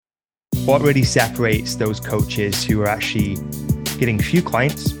what really separates those coaches who are actually getting few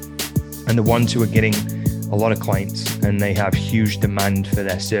clients and the ones who are getting a lot of clients and they have huge demand for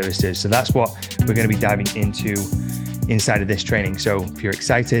their services. So that's what we're going to be diving into inside of this training. So if you're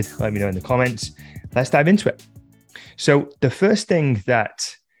excited, let me know in the comments. Let's dive into it. So the first thing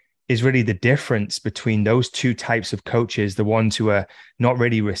that is really the difference between those two types of coaches, the ones who are not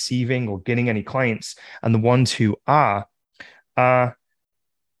really receiving or getting any clients and the ones who are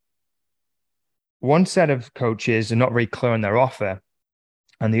one set of coaches are not very clear on their offer,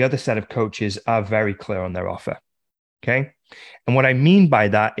 and the other set of coaches are very clear on their offer. Okay. And what I mean by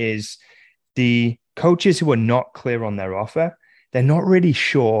that is the coaches who are not clear on their offer, they're not really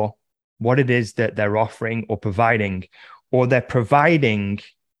sure what it is that they're offering or providing, or they're providing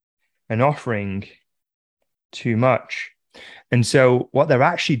and offering too much. And so what they're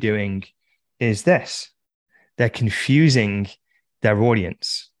actually doing is this: they're confusing their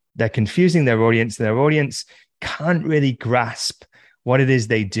audience. They're confusing their audience. Their audience can't really grasp what it is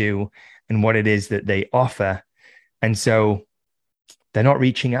they do and what it is that they offer. And so they're not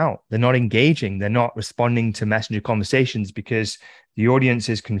reaching out. They're not engaging. They're not responding to messenger conversations because the audience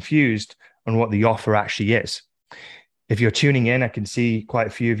is confused on what the offer actually is. If you're tuning in, I can see quite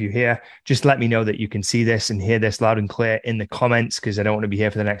a few of you here. Just let me know that you can see this and hear this loud and clear in the comments, because I don't want to be here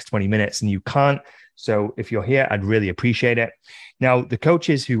for the next 20 minutes and you can't. So if you're here, I'd really appreciate it. Now, the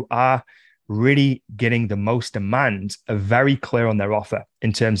coaches who are really getting the most demand are very clear on their offer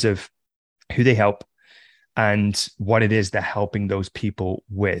in terms of who they help and what it is they're helping those people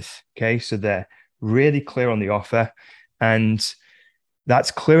with. Okay. So they're really clear on the offer, and that's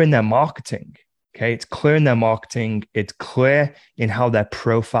clear in their marketing. Okay. It's clear in their marketing. It's clear in how their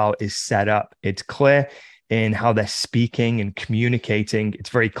profile is set up. It's clear in how they're speaking and communicating. It's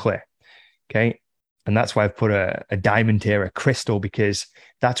very clear. Okay. And that's why I've put a diamond here, a crystal, because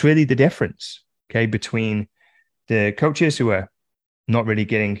that's really the difference, okay, between the coaches who are not really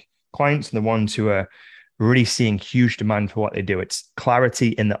getting clients and the ones who are really seeing huge demand for what they do. It's clarity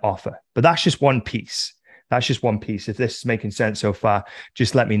in the offer. But that's just one piece. That's just one piece. If this is making sense so far,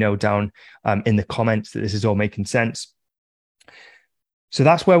 just let me know down in the comments that this is all making sense. So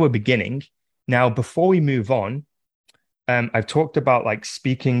that's where we're beginning. Now, before we move on, I've talked about like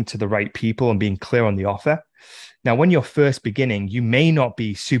speaking to the right people and being clear on the offer. Now, when you're first beginning, you may not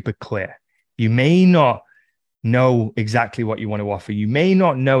be super clear. You may not know exactly what you want to offer. You may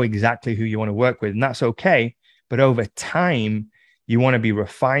not know exactly who you want to work with, and that's okay. But over time, you want to be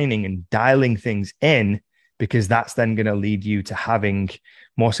refining and dialing things in, because that's then going to lead you to having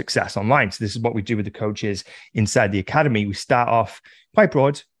more success online. So this is what we do with the coaches inside the academy. We start off quite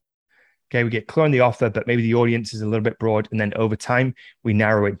broad. Okay, we get clear on the offer, but maybe the audience is a little bit broad. And then over time, we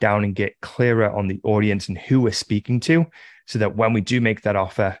narrow it down and get clearer on the audience and who we're speaking to, so that when we do make that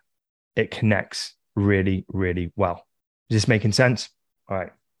offer, it connects really, really well. Is this making sense? All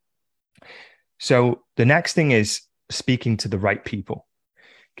right. So the next thing is speaking to the right people.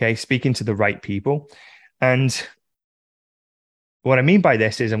 Okay, speaking to the right people. And what I mean by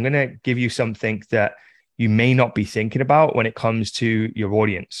this is I'm going to give you something that you may not be thinking about when it comes to your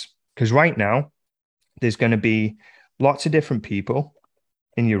audience. Because right now, there's going to be lots of different people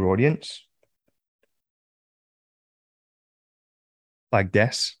in your audience, like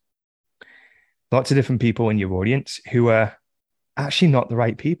this. Lots of different people in your audience who are actually not the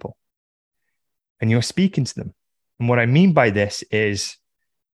right people. And you're speaking to them. And what I mean by this is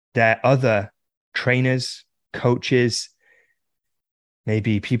there are other trainers, coaches,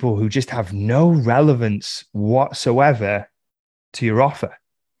 maybe people who just have no relevance whatsoever to your offer.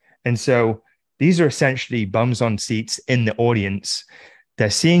 And so these are essentially bums on seats in the audience. They're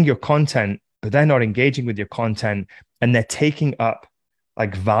seeing your content, but they're not engaging with your content, and they're taking up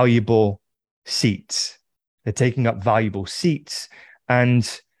like valuable seats. They're taking up valuable seats, and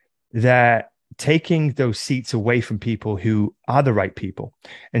they're taking those seats away from people who are the right people.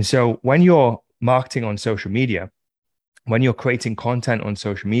 And so when you're marketing on social media, when you're creating content on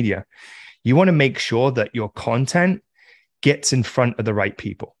social media, you want to make sure that your content gets in front of the right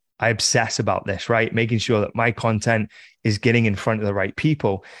people. I obsess about this, right? Making sure that my content is getting in front of the right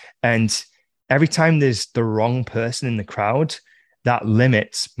people. And every time there's the wrong person in the crowd, that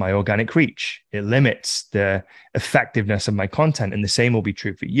limits my organic reach. It limits the effectiveness of my content. And the same will be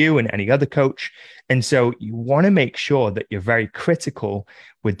true for you and any other coach. And so you want to make sure that you're very critical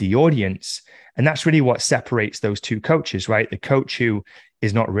with the audience. And that's really what separates those two coaches, right? The coach who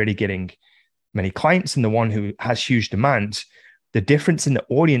is not really getting many clients and the one who has huge demand. The difference in the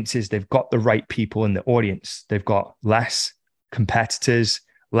audience is they've got the right people in the audience. They've got less competitors,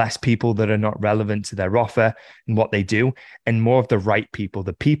 less people that are not relevant to their offer and what they do, and more of the right people,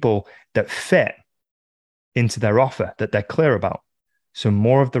 the people that fit into their offer that they're clear about. So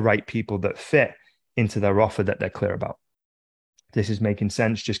more of the right people that fit into their offer that they're clear about. This is making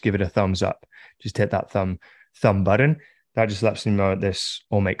sense. Just give it a thumbs up. Just hit that thumb button. That just lets me know that this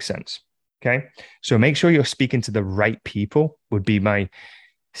all makes sense. Okay. So make sure you're speaking to the right people would be my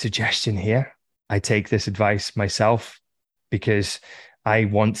suggestion here. I take this advice myself because I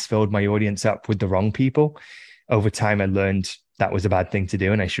once filled my audience up with the wrong people. Over time, I learned that was a bad thing to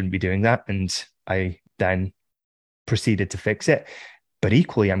do and I shouldn't be doing that. And I then proceeded to fix it. But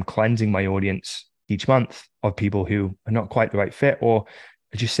equally, I'm cleansing my audience each month of people who are not quite the right fit or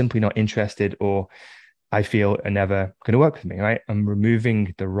are just simply not interested or I feel are never going to work with me, right? I'm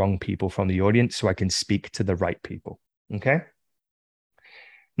removing the wrong people from the audience so I can speak to the right people. Okay.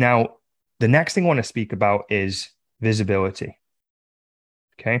 Now, the next thing I want to speak about is visibility.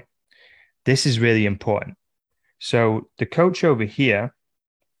 Okay. This is really important. So the coach over here,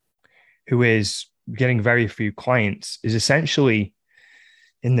 who is getting very few clients, is essentially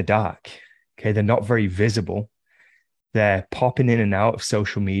in the dark. Okay. They're not very visible. They're popping in and out of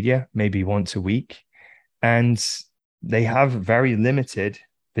social media, maybe once a week, and they have very limited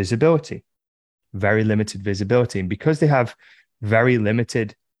visibility, very limited visibility. And because they have very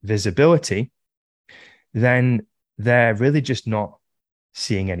limited visibility, then they're really just not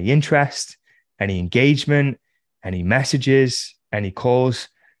seeing any interest, any engagement, any messages, any calls,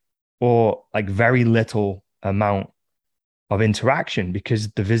 or like very little amount of interaction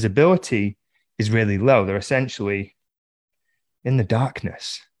because the visibility is really low. They're essentially in the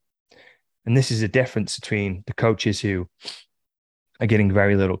darkness. And this is a difference between the coaches who are getting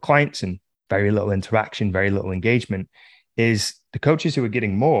very little clients and very little interaction, very little engagement, is the coaches who are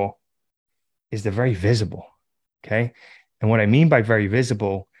getting more is they're very visible. Okay. And what I mean by very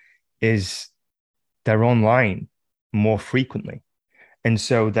visible is they're online more frequently. And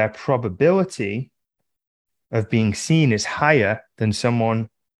so their probability of being seen is higher than someone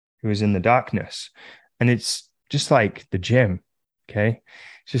who is in the darkness. And it's just like the gym. Okay.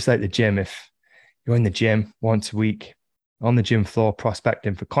 It's just like the gym. If you're in the gym once a week on the gym floor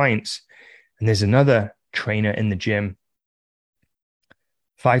prospecting for clients, and there's another trainer in the gym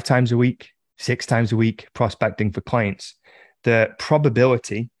 5 times a week, 6 times a week prospecting for clients, the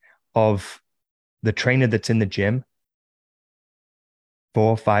probability of the trainer that's in the gym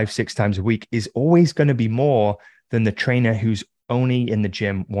 4, 5, 6 times a week is always going to be more than the trainer who's only in the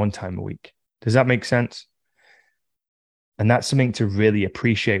gym 1 time a week. Does that make sense? And that's something to really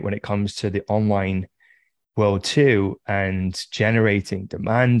appreciate when it comes to the online world too, and generating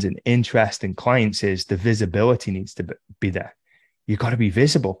demand and interest in clients is the visibility needs to be there. You've got to be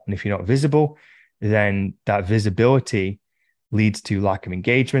visible. And if you're not visible, then that visibility leads to lack of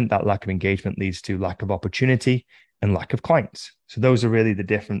engagement. That lack of engagement leads to lack of opportunity and lack of clients. So those are really the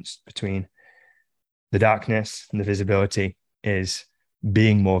difference between the darkness and the visibility is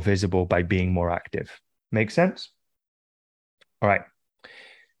being more visible by being more active. Make sense? All right.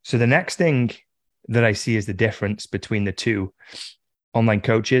 So the next thing that I see is the difference between the two online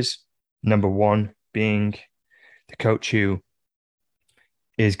coaches. Number one being the coach who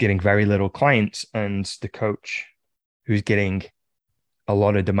is getting very little clients and the coach who's getting a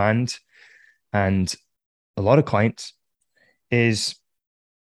lot of demand and a lot of clients is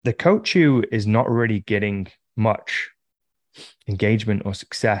the coach who is not really getting much engagement or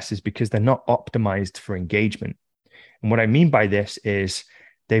success is because they're not optimized for engagement. And what I mean by this is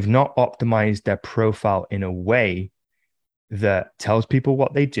they've not optimized their profile in a way that tells people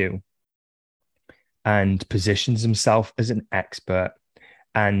what they do and positions themselves as an expert,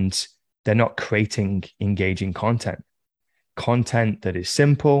 and they're not creating engaging content that is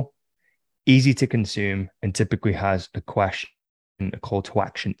simple, easy to consume, and typically has a question, a call to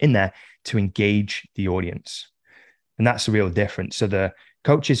action in there to engage the audience. And that's the real difference. So the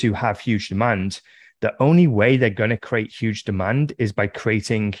coaches who have huge demand, the only way they're going to create huge demand is by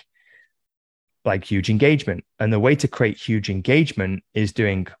creating like huge engagement. And the way to create huge engagement is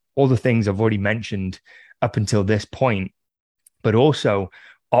doing all the things I've already mentioned up until this point, but also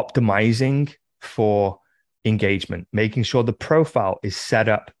optimizing for engagement, making sure the profile is set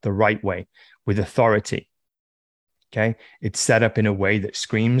up the right way with authority. Okay. It's set up in a way that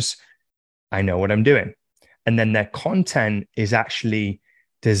screams, I know what I'm doing. And then their content is actually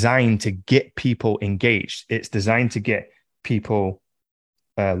designed to get people engaged. It's designed to get people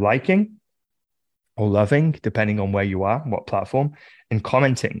liking or loving, depending on where you are, what platform, and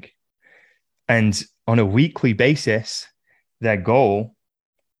commenting. And on a weekly basis, their goal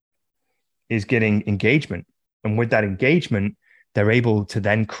is getting engagement. And with that engagement, they're able to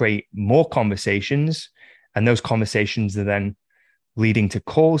then create more conversations, and those conversations are then leading to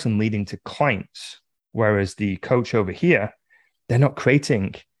calls and leading to clients. Whereas the coach over here, they're not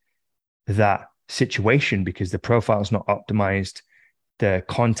creating that situation because the profile is not optimized, the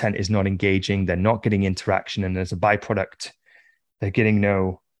content is not engaging, they're not getting interaction, and as a byproduct, they're getting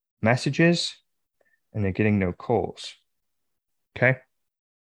no messages and they're getting no calls. Okay.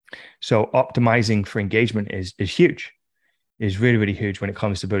 So optimizing for engagement is huge, is really, really huge when it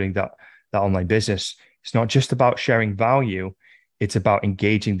comes to building that online business. It's not just about sharing value. It's about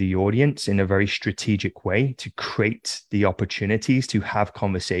engaging the audience in a very strategic way to create the opportunities to have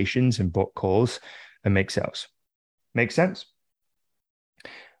conversations and book calls and make sales. Make sense?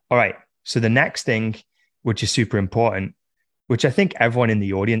 All right. So the next thing, which is super important, which I think everyone in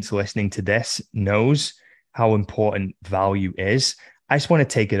the audience listening to this knows how important value is. I just want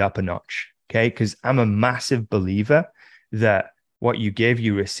to take it up a notch, okay? Because I'm a massive believer that what you give,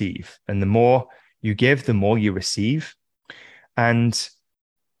 you receive. And the more you give, the more you receive. And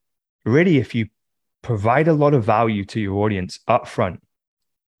really, if you provide a lot of value to your audience upfront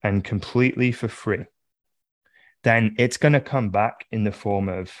and completely for free, then it's going to come back in the form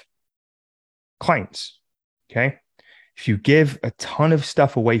of clients, okay? If you give a ton of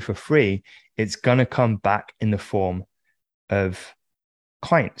stuff away for free, it's going to come back in the form of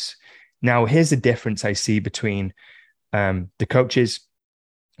clients. Now, here's the difference I see between the coaches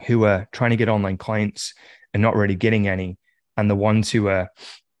who are trying to get online clients and not really getting any, and the ones who are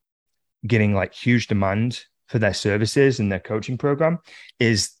getting like huge demand for their services and their coaching program,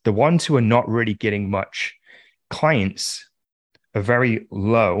 is the ones who are not really getting much clients are very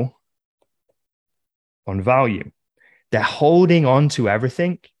low on value. They're holding on to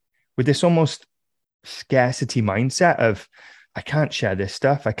everything with this almost scarcity mindset of, I can't share this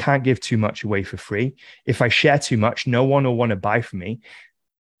stuff. I can't give too much away for free. If I share too much, no one will want to buy from me.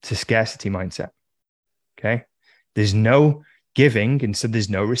 It's a scarcity mindset. Okay. There's no giving, and so there's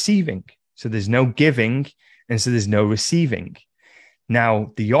no receiving. So there's no giving, and so there's no receiving.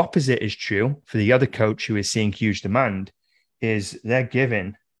 Now, the opposite is true for the other coach who is seeing huge demand, is they're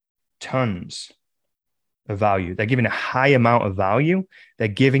giving tons of value. They're giving a high amount of value. They're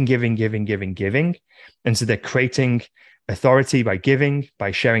giving. And so they're creating authority by giving,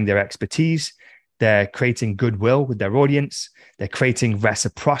 by sharing their expertise. They're creating goodwill with their audience. They're creating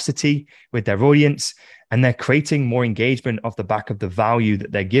reciprocity with their audience. And they're creating more engagement off the back of the value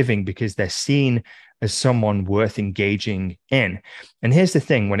that they're giving because they're seen as someone worth engaging in. And here's the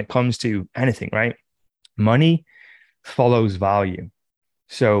thing when it comes to anything, right? Money follows value.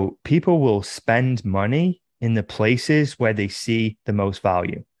 So people will spend money in the places where they see the most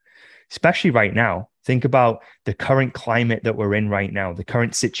value, especially right now. Think about the current climate that we're in right now, the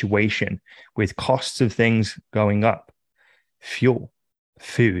current situation with costs of things going up, fuel,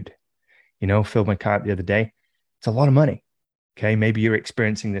 food. Filled my car up the other day. It's a lot of money. Okay. Maybe you're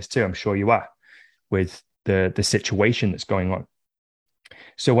experiencing this too. I'm sure you are with the situation that's going on.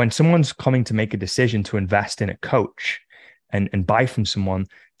 So when someone's coming to make a decision to invest in a coach and buy from someone,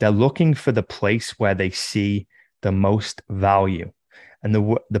 they're looking for the place where they see the most value. And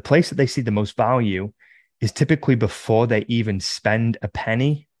the place that they see the most value is typically before they even spend a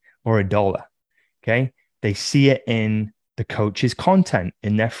penny or a dollar. Okay. They see it in the coach's content,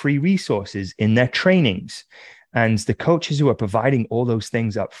 in their free resources, in their trainings. And the coaches who are providing all those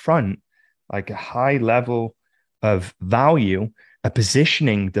things up front, like a high level of value, are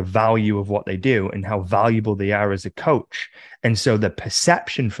positioning the value of what they do and how valuable they are as a coach. And so the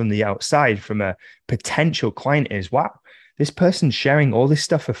perception from the outside, from a potential client, is, wow, this person's sharing all this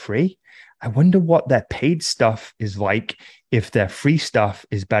stuff for free. I wonder what their paid stuff is like if their free stuff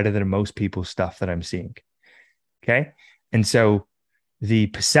is better than most people's stuff that I'm seeing. Okay. And so the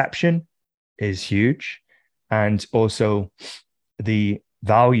perception is huge. And also the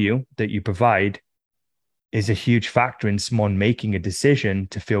value that you provide is a huge factor in someone making a decision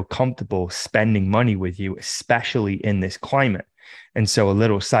to feel comfortable spending money with you, especially in this climate. And so a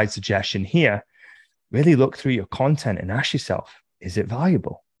little side suggestion here, really look through your content and ask yourself, is it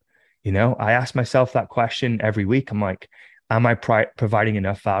valuable? I ask myself that question every week. I'm like, am I providing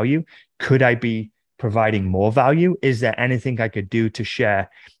enough value? Could I be providing more value? Is there anything I could do to share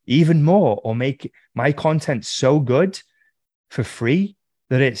even more or make my content so good for free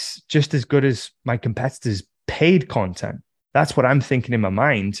that it's just as good as my competitors' paid content? That's what I'm thinking in my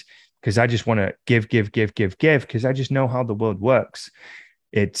mind, because I just want to give, because I just know how the world works.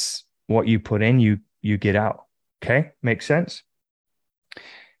 It's what you put in, you get out. Okay. Makes sense?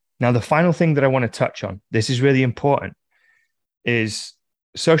 Now, the final thing that I want to touch on, this is really important, is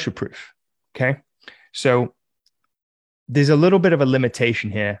social proof. Okay. So there's a little bit of a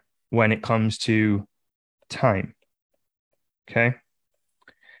limitation here when it comes to time. Okay.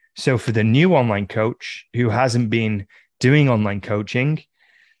 So for the new online coach who hasn't been doing online coaching,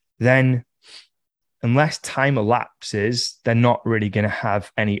 then unless time elapses, they're not really going to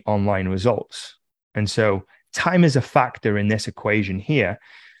have any online results. And so time is a factor in this equation here.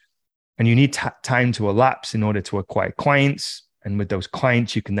 And you need time to elapse in order to acquire clients. And with those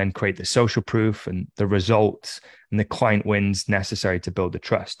clients, you can then create the social proof and the results and the client wins necessary to build the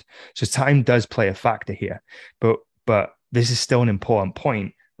trust. So time does play a factor here. But this is still an important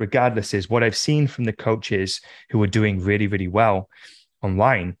point, regardless, is what I've seen from the coaches who are doing really, really well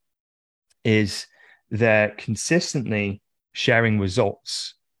online is they're consistently sharing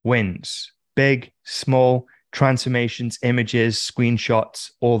results, wins, big, small, transformations, images,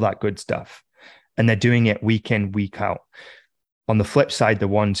 screenshots, all that good stuff. And they're doing it week in, week out. On the flip side, the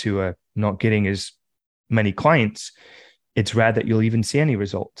ones who are not getting as many clients, it's rare that you'll even see any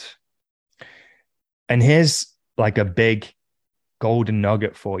results. And here's like a big golden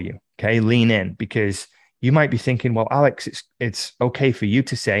nugget for you. Okay. Lean in, because you might be thinking, well, Alex, it's okay for you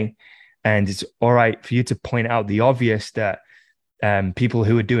to say, and it's all right for you to point out the obvious that people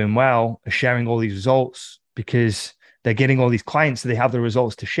who are doing well are sharing all these results because they're getting all these clients, so they have the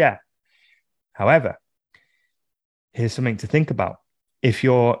results to share. However, here's something to think about. If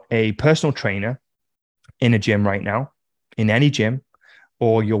you're a personal trainer in a gym right now, in any gym,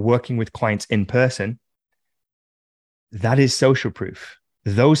 or you're working with clients in person, that is social proof.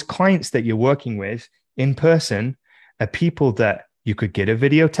 Those clients that you're working with in person are people that you could get a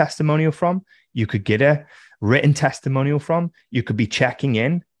video testimonial from, you could get a written testimonial from, you could be checking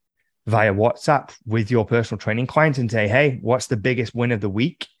in via WhatsApp with your personal training clients and say, hey, what's the biggest win of the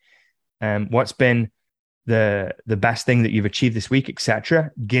week? What's been the best thing that you've achieved this week, etc.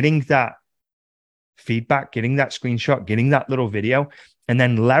 Getting that feedback, getting that screenshot, getting that little video, and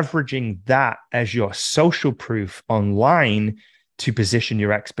then leveraging that as your social proof online to position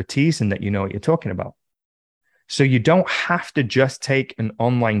your expertise and that you know what you're talking about. So you don't have to just take an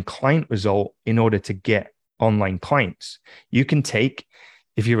online client result in order to get online clients. You can take,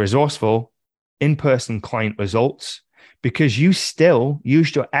 if you're resourceful, in-person client results, because you still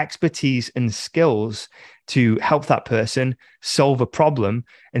used your expertise and skills to help that person solve a problem.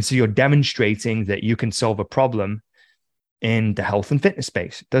 And so you're demonstrating that you can solve a problem in the health and fitness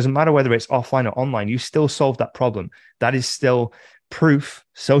space. It doesn't matter whether it's offline or online, you still solve that problem. That is still proof,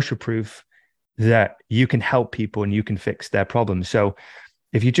 social proof, that you can help people and you can fix their problems. So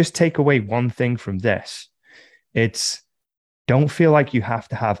if you just take away one thing from this, it's don't feel like you have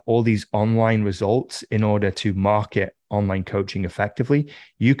to have all these online results in order to market online coaching effectively.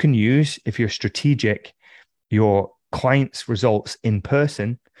 You can use, if you're strategic, your clients' results in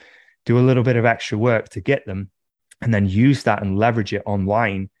person, do a little bit of extra work to get them, and then use that and leverage it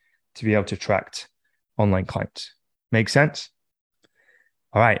online to be able to attract online clients. Make sense?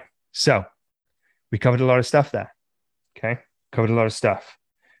 All right. So we covered a lot of stuff there. Okay. Covered a lot of stuff.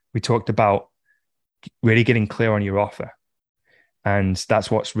 We talked about really getting clear on your offer. And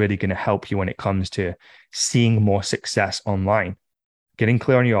that's what's really going to help you when it comes to seeing more success online. Getting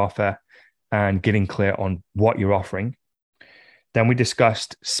clear on your offer and getting clear on what you're offering. Then we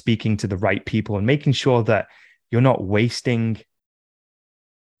discussed speaking to the right people and making sure that you're not wasting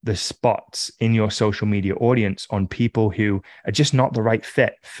the spots in your social media audience on people who are just not the right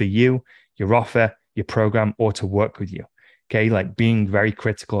fit for you, your offer, your program, or to work with you. Okay. Like being very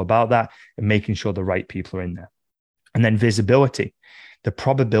critical about that and making sure the right people are in there. And then visibility. The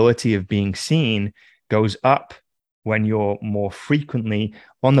probability of being seen goes up when you're more frequently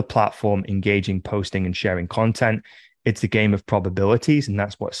on the platform, engaging, posting, and sharing content. It's the game of probabilities, and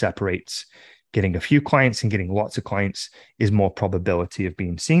that's what separates getting a few clients and getting lots of clients is more probability of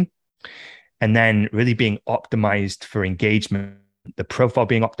being seen. And then really being optimized for engagement, the profile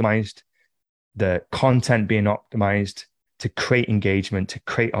being optimized, the content being optimized to create engagement, to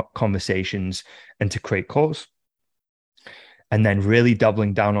create conversations, and to create calls. And then really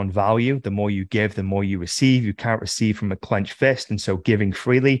doubling down on value. The more you give, the more you receive. You can't receive from a clenched fist. And so giving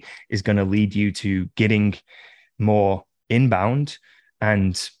freely is going to lead you to getting more inbound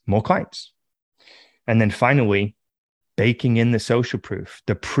and more clients. And then finally, baking in the social proof,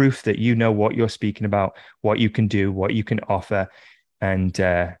 the proof that you know what you're speaking about, what you can do, what you can offer, and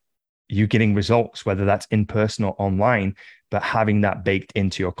you getting results, whether that's in person or online, but having that baked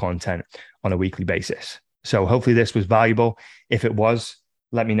into your content on a weekly basis. So hopefully this was valuable. If it was,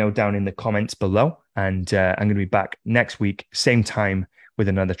 let me know down in the comments below. And I'm going to be back next week, same time, with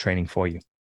another training for you.